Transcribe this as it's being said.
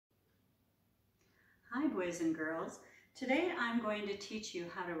Hi boys and girls. Today I'm going to teach you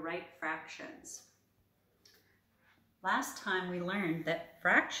how to write fractions. Last time we learned that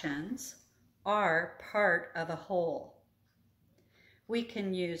fractions are part of a whole. We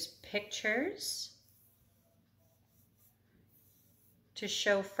can use pictures to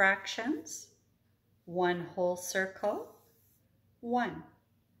show fractions. One whole circle, one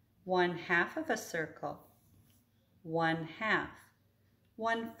half of a circle, 1/2,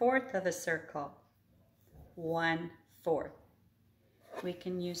 1/4 of a circle, 1/4. We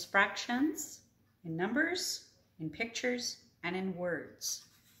can use fractions in numbers, in pictures, and in words.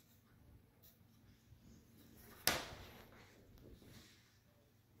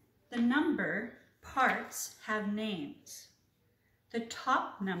 The number parts have names. The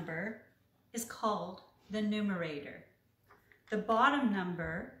top number is called the numerator. The bottom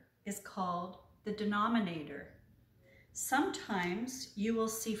number is called the denominator. Sometimes you will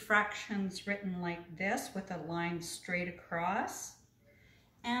see fractions written like this with a line straight across,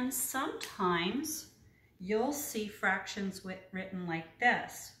 and sometimes you'll see fractions written like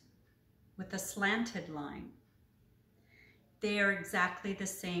this with a slanted line. They are exactly the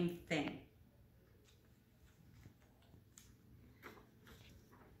same thing.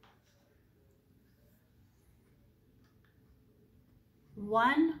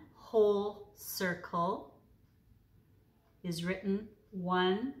 One whole circle is written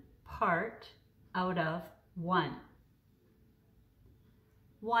one part out of one.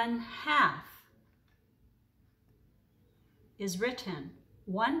 1/2 is written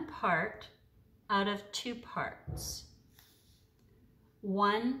one part out of two parts.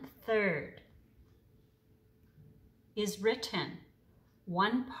 1/3 is written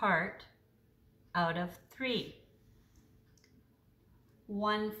one part out of three.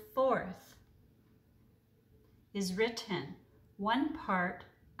 1/4 is written one part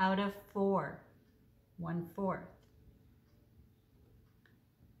out of four. 1/4.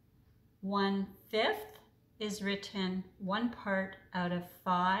 1/5 is written one part out of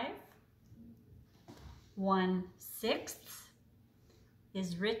five. 1/6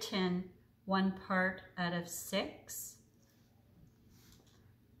 is written one part out of six.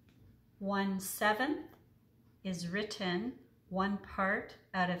 1/7 is written one part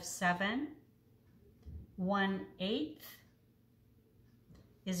out of seven. 1/8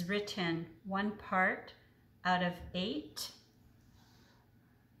 is written one part out of eight.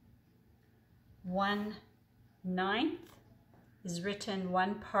 1/9 is written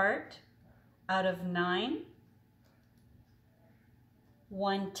one part out of nine.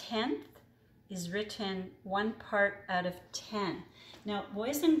 1/10 is written one part out of 10. Now,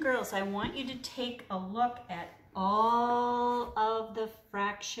 boys and girls, I want you to take a look at all of the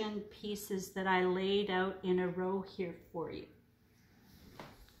fraction pieces that I laid out in a row here for you.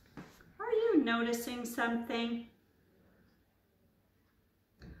 Are you noticing something?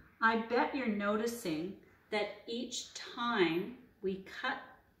 I bet you're noticing that each time we cut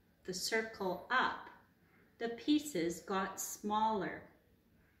the circle up, the pieces got smaller.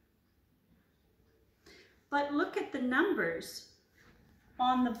 But look at the numbers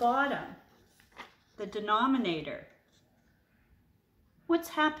on the bottom, the denominator. What's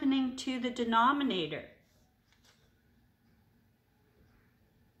happening to the denominator?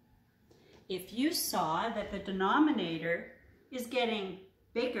 If you saw that the denominator is getting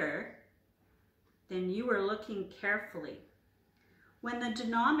bigger, then you were looking carefully. When the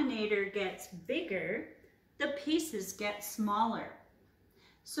denominator gets bigger, the pieces get smaller.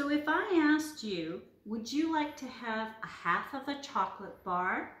 So if I asked you, would you like to have 1/2 of a chocolate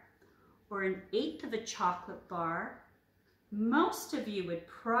bar or 1/8 of a chocolate bar? Most of you would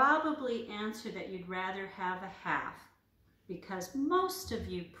probably answer that you'd rather have 1/2 because most of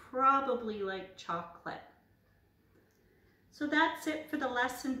you probably like chocolate. So that's it for the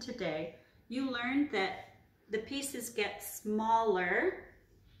lesson today. You learned that the pieces get smaller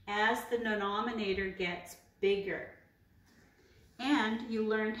as the denominator gets bigger. And you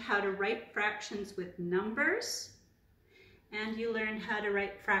learned how to write fractions with numbers, and you learned how to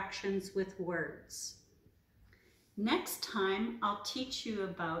write fractions with words. Next time, I'll teach you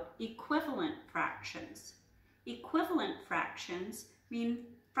about equivalent fractions. Equivalent fractions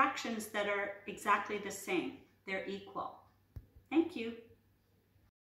mean fractions that are exactly the same. They're equal. Thank you.